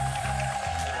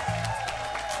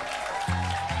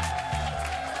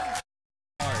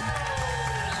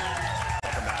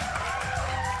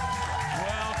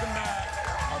 Welcome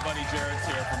back. Our buddy Jared's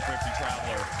here from Thrifty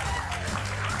Traveler.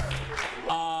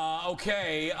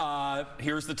 Okay,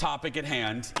 here's the topic at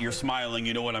hand. You're smiling.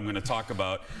 You know what I'm going to talk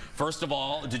about. First of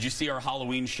all, did you see our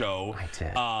Halloween show? I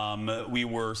did. We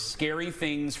were scary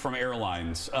things from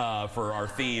airlines for our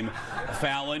theme.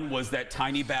 Falen was that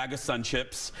tiny bag of sun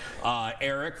chips.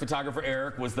 Eric, photographer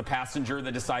Eric, was the passenger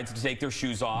that decides to take their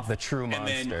shoes off. The true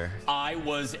monster. And then I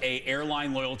was a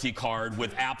airline loyalty card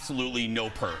with absolutely no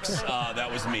perks.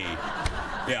 That was me.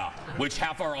 Yeah, which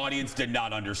half our audience did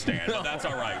not understand, but that's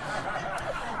all right.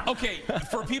 Okay,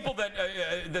 for people that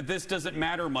this doesn't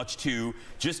matter much to,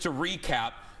 just to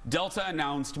recap, Delta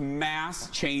announced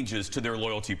mass changes to their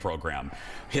loyalty program.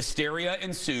 Hysteria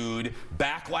ensued,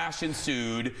 backlash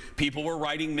ensued, people were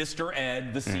writing Mr.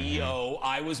 Ed, the CEO,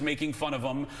 I was making fun of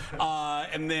him,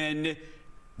 and then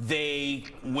they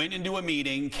went into a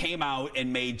meeting, came out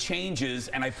and made changes,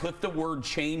 and I put the word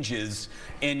changes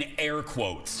in air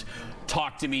quotes.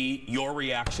 Talk to me, your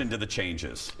reaction to the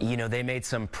changes. You know, they made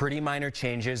some pretty minor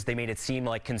changes. They made it seem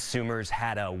like consumers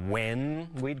had a win,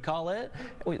 we'd call it.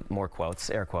 More quotes,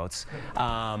 air quotes.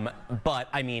 But,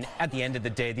 I mean, at the end of the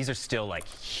day, these are still, like,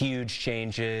 huge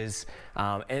changes.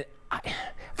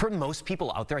 For most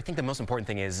people out there, I think the most important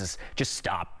thing is just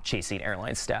stop chasing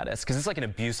airline status, because it's like an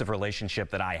abusive relationship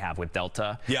that I have with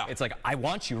Delta. Yeah. It's like, I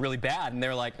want you really bad, and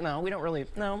they're like, no, we don't really,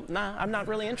 no, nah, I'm not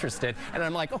really interested. And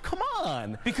I'm like, oh, come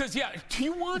on. Because, yeah, do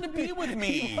you want to be with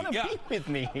me? You want to be with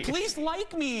me. Please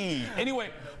like me. Anyway,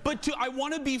 but I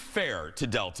want to be fair to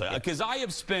Delta, because I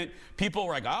have spent, people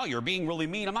are like, oh, you're being really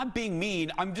mean. I'm not being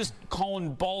mean. I'm just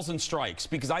calling balls and strikes,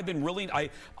 because I've been really,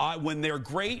 when they're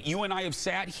great, you and I have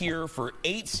sat here for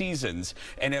 8 seasons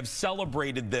and have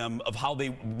celebrated them of how they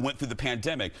went through the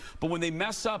pandemic. But when they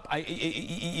mess up,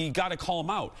 you got to call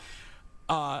them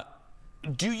out.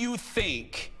 Do you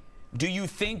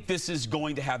think this is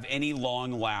going to have any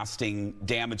long-lasting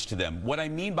damage to them? What I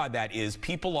mean by that is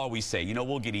people always say, you know,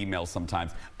 we'll get emails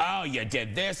sometimes, oh, you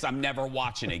did this, I'm never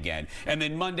watching again. And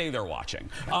then Monday they're watching.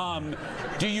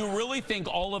 Do you really think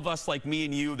all of us like me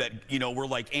and you that, you know, we're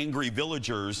like angry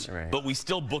villagers, but we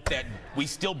still book that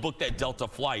Delta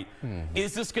flight?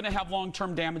 Is this going to have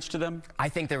long-term damage to them? I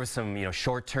think there was some, you know,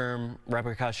 short-term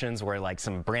repercussions where like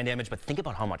some brand damage, but think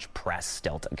about how much press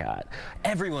Delta got.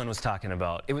 Everyone was talking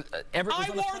about it. I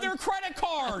wore their credit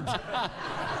card.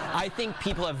 I think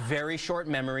people have very short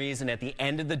memories, and at the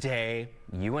end of the day,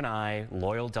 you and I,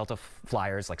 loyal Delta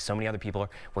flyers, like so many other people,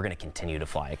 we're going to continue to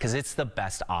fly because it's the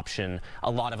best option a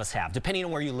lot of us have, depending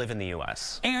on where you live in the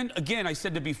U.S. And again, I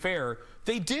said to be fair,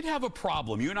 they did have a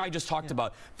problem. You and I just talked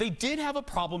about, they did have a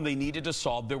problem they needed to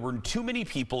solve. There were too many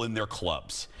people in their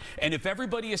clubs. And if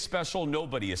everybody is special,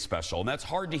 nobody is special. And that's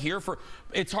hard to hear for,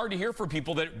 it's hard to hear for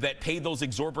people that pay those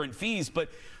exorbitant fees, but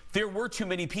there were too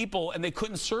many people and they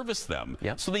couldn't service them.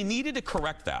 So they needed to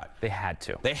correct that. They had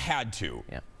to. They had to.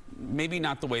 Maybe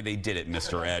not the way they did it,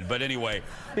 Mr. Ed, but anyway.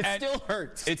 It still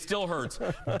hurts. It still hurts.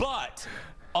 But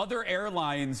other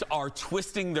airlines are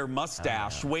twisting their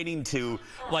mustache, waiting to,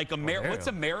 like, what's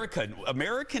American?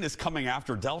 American is coming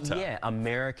after Delta. Yeah,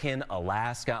 American,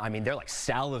 Alaska. I mean, they're like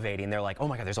salivating. They're like, oh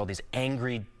my God, there's all these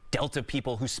angry Delta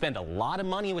people who spend a lot of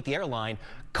money with the airline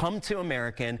come to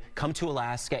American, come to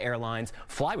Alaska Airlines,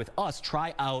 fly with us,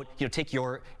 try out, take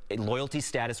your loyalty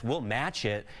status, we'll match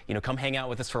it, come hang out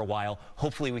with us for a while.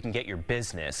 Hopefully we can get your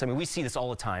business. I mean, we see this all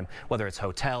the time, whether it's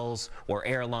hotels or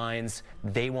airlines,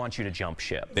 they want you to jump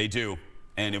ship. They do.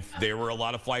 And if there were a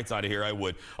lot of flights out of here, I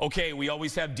would. Okay, we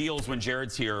always have deals when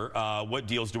Jared's here. What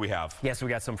deals do we have? Yes, we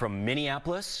got some from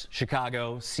Minneapolis,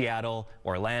 Chicago, Seattle,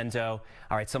 Orlando.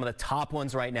 All right, some of the top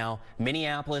ones right now.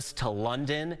 Minneapolis to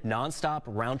London, nonstop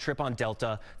round trip on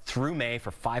Delta through May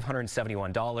for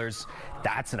 $571.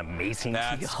 That's an amazing deal.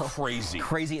 That's crazy.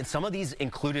 Crazy. And some of these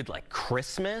included like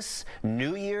Christmas,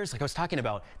 New Year's. Like I was talking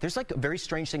about, there's like a very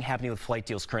strange thing happening with flight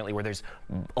deals currently where there's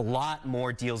a lot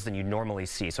more deals than you normally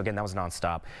see. So again, that was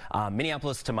nonstop.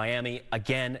 Minneapolis to Miami,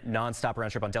 again, nonstop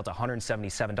round trip on Delta,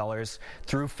 $177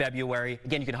 through February.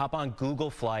 Again, you can hop on Google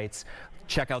Flights,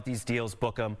 check out these deals,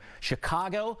 book them.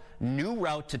 Chicago, new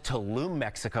route to Tulum,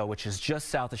 Mexico, which is just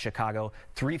south of Chicago,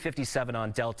 $357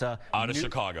 on Delta. Out of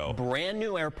Chicago. Brand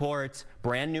new airport,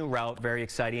 brand new route, very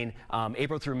exciting.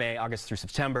 April through May, August through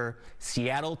September.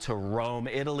 Seattle to Rome,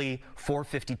 Italy,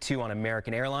 $452 on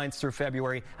American Airlines through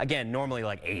February. Again, normally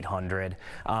like $800.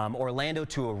 Orlando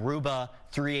to Aruba,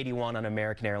 $381 on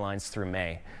American Airlines through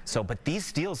May. So, but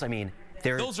these deals, I mean,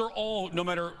 those are all, no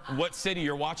matter what city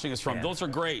you're watching us from, those are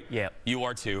great. Yeah. You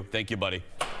are too. Thank you, buddy.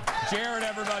 Jared,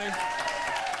 everybody.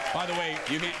 By the way,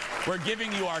 we're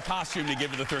giving you our costume to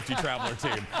give to the Thrifty Traveler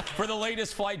team. For the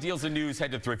latest flight deals and news,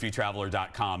 head to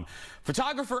thriftytraveler.com.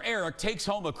 Photographer Eric takes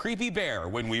home a creepy bear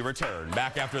when we return.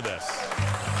 Back after this.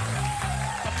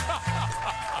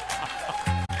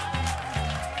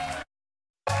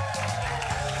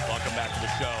 Welcome back to the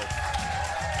show.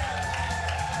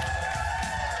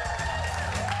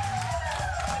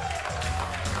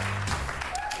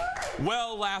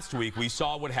 Well, last week we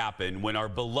saw what happened when our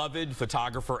beloved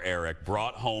photographer Eric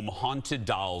brought home haunted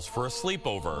dolls for a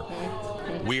sleepover.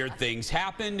 Weird things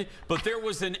happened, but there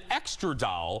was an extra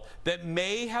doll that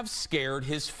may have scared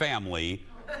his family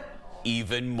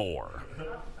even more.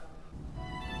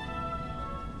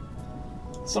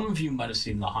 Some of you might have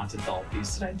seen the haunted doll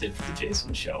piece that I did for the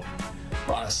Jason show.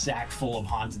 Brought a sack full of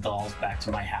haunted dolls back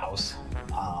to my house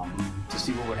to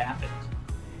see what would happen.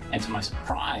 And to my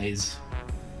surprise,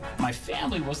 my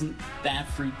family wasn't that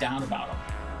freaked out about them,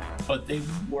 but they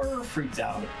were freaked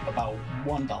out about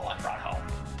one doll I brought home.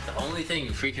 The only thing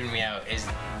freaking me out is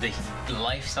the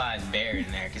life-size bear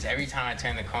in there, because every time I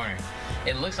turn the corner,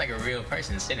 it looks like a real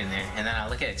person sitting there, and then I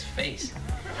look at its face,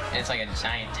 and it's like a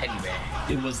giant teddy bear.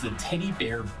 It was the teddy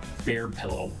bear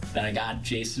pillow that I got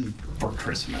Jason for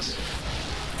Christmas.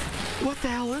 What the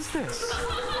hell is this?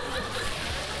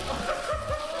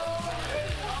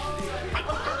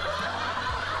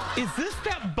 Is this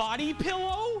that body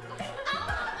pillow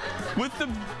with the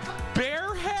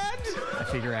bear head? I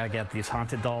figure I got these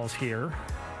haunted dolls here,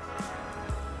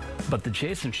 but the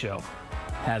Jason show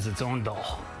has its own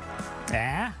doll.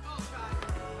 I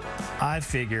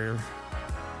figure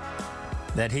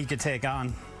that he could take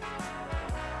on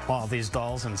all these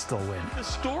dolls and still win. The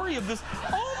story of this,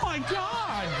 oh my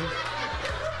God!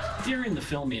 During the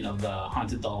filming of the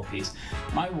haunted doll piece,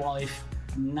 my wife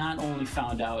not only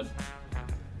found out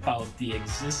about the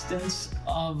existence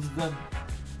of the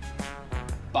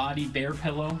body bear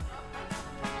pillow,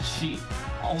 she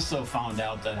also found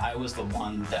out that I was the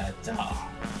one that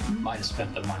might have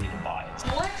spent the money to buy it.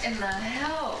 What in the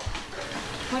hell?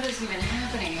 What is even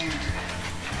happening here?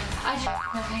 I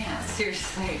just my pants,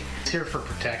 seriously. It's here for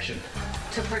protection.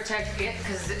 To protect it,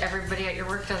 because everybody at your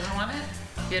work doesn't want it?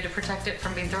 You had to protect it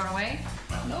from being thrown away?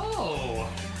 No!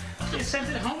 You sent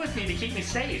it home with me to keep me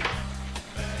safe.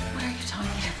 What are you talking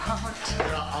about?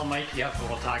 I'll mic you up and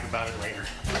we'll talk about it later.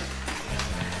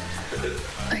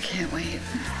 I can't wait.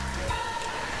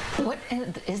 What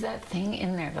is that thing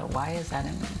in there, though? Why is that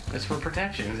in there? It's for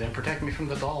protection and protect me from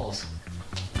the dolls.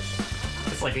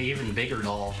 It's like an even bigger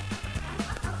doll.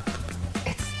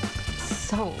 It's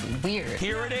so weird.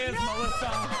 Here it is,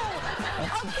 Melissa.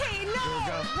 Okay,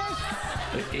 no.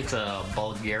 It's a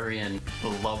Bulgarian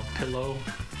love pillow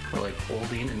for like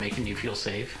holding and making you feel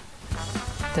safe.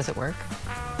 Does it work?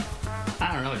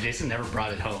 I don't know. Jason never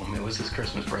brought it home. It was his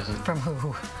Christmas present. From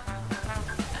who?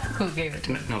 Who gave it?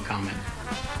 No comment.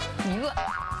 You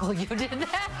did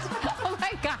that? Oh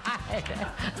my God.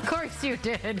 Of course you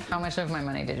did. How much of my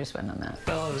money did you spend on that?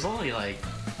 Well, it was only like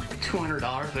 $200,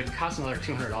 but it cost another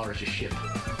 $200 to ship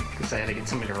because I had to get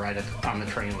somebody to ride it on the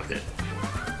train with it.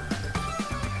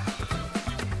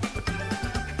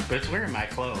 But it's wearing my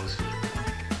clothes.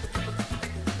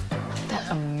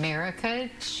 That America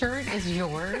shirt is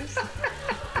yours?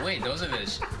 Wait, those are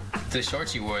The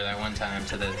shorts you wore that one time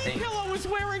to the thing. Yellow was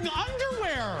wearing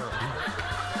underwear.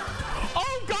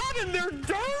 Oh God, and they're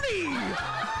dirty.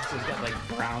 So it's got like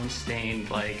brown stained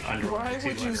like underwear. Why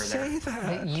would you say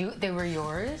that? They were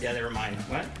yours? Yeah, they were mine.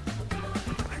 What?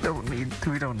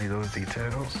 We don't need those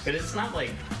details. But it's not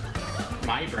like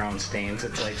my brown stains.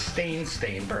 It's like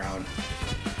stain brown.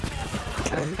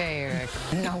 Okay, Eric.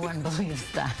 No one believes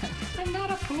that. I'm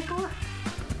not a pooper.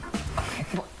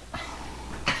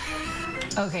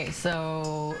 Okay,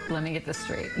 so let me get this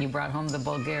straight. You brought home the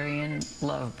Bulgarian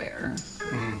love bear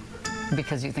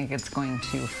because you think it's going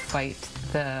to fight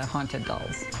the haunted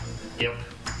dolls. Yep.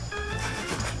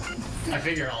 I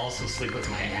figure I'll also sleep with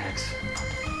my axe.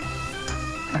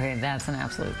 Okay, that's an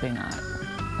absolutely not.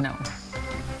 No.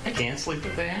 I can't sleep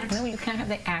with the axe? No, you can't have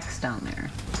the axe down there.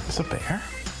 It's a bear?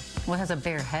 Well, it has a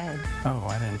bear head. Oh,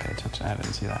 I didn't pay attention. I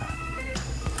didn't see that.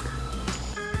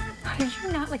 How did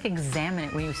you not like examine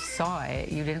it when you saw it?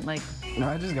 You didn't like. No,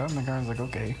 I just got in the car. I was like,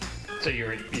 okay. So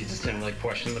you just didn't like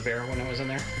question the bear when it was in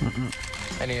there?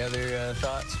 Any other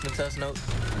thoughts, Test Note?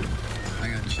 I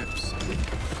got chips.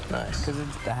 Nice. Because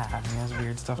it's that. He has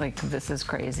weird stuff. Like, this is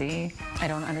crazy. I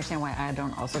don't understand why I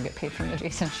don't also get paid from the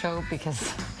Jason Show because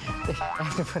the shit I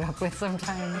have to put up with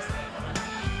sometimes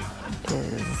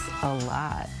is a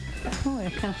lot. Oh,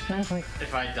 it kind of smells like.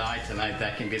 If I die tonight,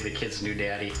 that can be the kid's new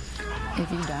daddy.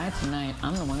 If you die tonight,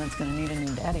 I'm the one that's going to need a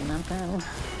new daddy, not them.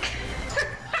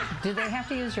 Do they have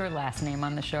to use your last name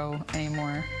on the show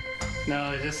anymore?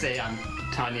 No, they just say I'm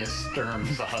Tanya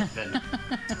Sturm's husband.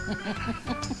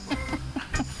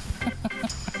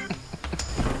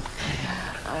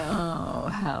 Oh,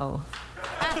 hell.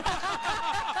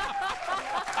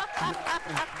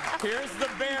 Here's the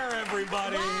bear,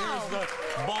 everybody. Wow. Here's the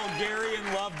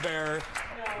Bulgarian love bear.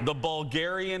 The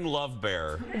Bulgarian love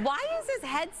bear. Why is his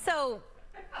head so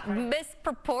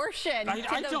misproportioned?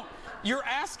 I don't. You're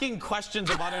asking questions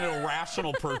about an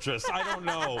irrational purchase. I don't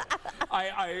know.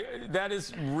 That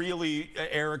is really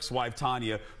Eric's wife,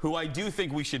 Tanya, who I do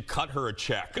think we should cut her a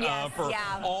check for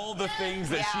all the things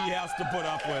that she has to put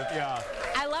up with. Yeah.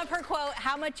 I love her quote,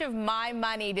 how much of my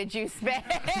money did you spend?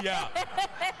 Yeah.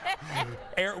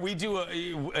 Eric, we do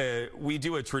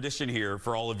a tradition here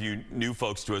for all of you new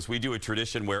folks to us. We do a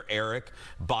tradition where Eric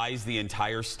buys the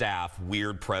entire staff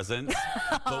weird presents,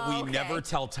 but we never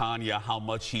tell Tanya how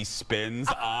much he spends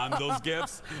on those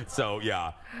gifts. So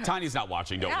yeah, Tanya's not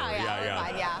watching. Don't worry.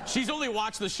 Yeah. She's only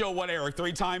watched the show, what, Eric,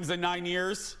 3 times in 9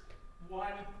 years?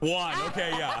 One.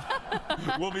 Okay, yeah.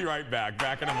 We'll be right back.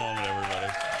 Back in a moment, everybody.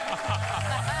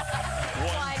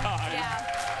 One time. Yeah.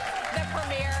 The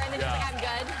premiere, and then she's like, I'm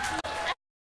good.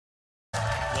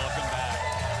 Welcome back.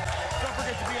 Don't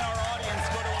forget to be our audience.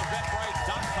 Go to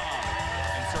eventbrite.com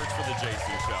and search for The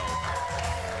Jason Show.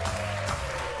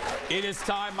 It is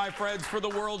time, my friends, for the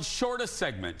world's shortest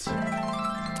segment.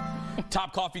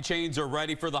 Top coffee chains are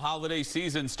ready for the holiday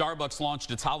season. Starbucks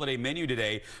launched its holiday menu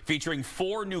today, featuring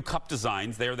 4 new cup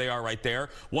designs. There they are right there.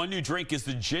 One new drink is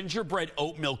the gingerbread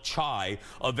oat milk chai,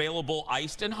 available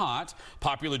iced and hot.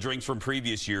 Popular drinks from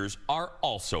previous years are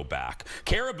also back.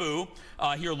 Caribou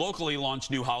here locally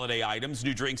launched new holiday items.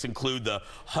 New drinks include the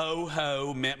Ho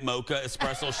Ho Mint Mocha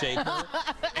Espresso Shaker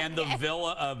and the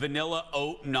Vanilla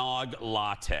Oat Nog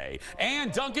Latte.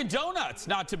 And Dunkin' Donuts,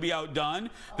 not to be outdone.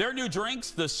 Their new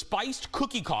drinks, the Spiced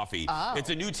Cookie Coffee. It's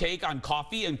a new take on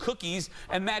coffee and cookies,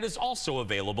 and that is also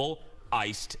available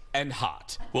iced and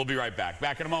hot. We'll be right back.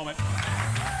 Back in a moment.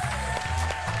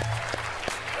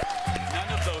 None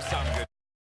of those sound good.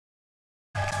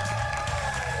 We're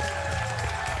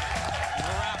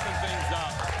wrapping things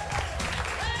up.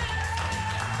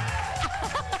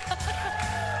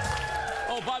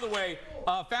 Oh, by the way,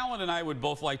 Fallon and I would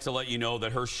both like to let you know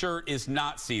that her shirt is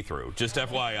not see-through. Just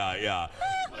FYI, yeah.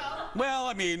 Well,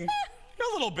 I mean,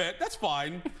 a little bit. That's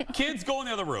fine. Kids, go in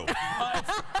the other room.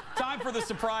 It's time for the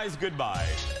surprise goodbye.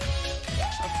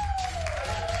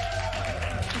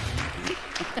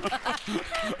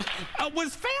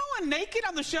 Was Fallon naked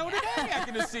on the show today? I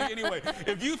can just see. Anyway,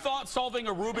 if you thought solving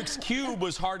a Rubik's Cube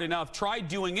was hard enough, try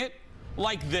doing it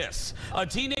like this. A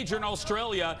teenager in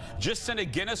Australia just set a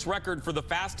Guinness record for the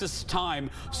fastest time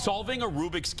solving a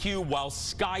Rubik's Cube while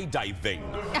skydiving.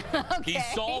 He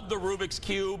solved the Rubik's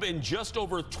Cube in just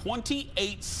over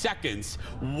 28 seconds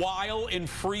while in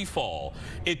free fall.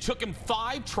 It took him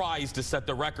 5 tries to set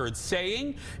the record,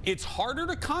 saying it's harder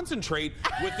to concentrate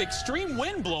with extreme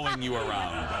wind blowing you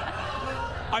around.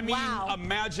 I mean,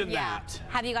 imagine that.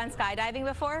 Have you gone skydiving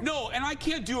before? No, and I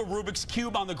can't do a Rubik's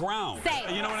Cube on the ground.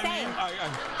 Same. You know what I mean?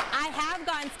 I have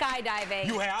gone skydiving.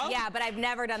 You have? Yeah, but I've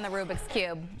never done the Rubik's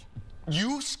Cube.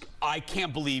 I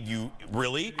can't believe you,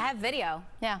 really? I have video,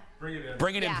 yeah. Bring it in.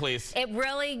 Bring it in, please. It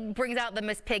really brings out the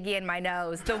Miss Piggy in my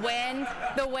nose. The wind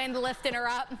lifting her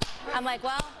up. I'm like,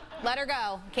 well, let her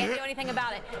go. Can't do anything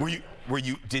about it.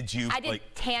 Did you? I did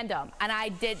tandem, and I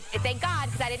did, thank God,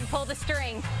 because I didn't pull the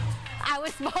string. I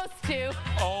was supposed to.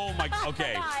 Oh my,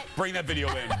 okay. Bring that video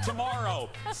in. Tomorrow,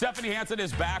 Stephanie Hansen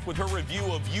is back with her review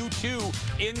of U2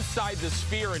 Inside the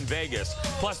Sphere in Vegas.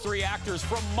 Plus 3 actors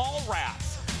from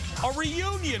Mallrats. A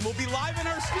reunion will be live in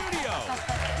our studio.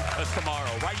 That's tomorrow.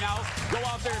 Right now, go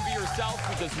out there and be yourself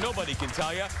because nobody can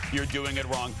tell you you're doing it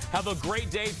wrong. Have a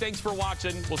great day. Thanks for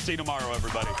watching. We'll see you tomorrow,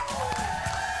 everybody.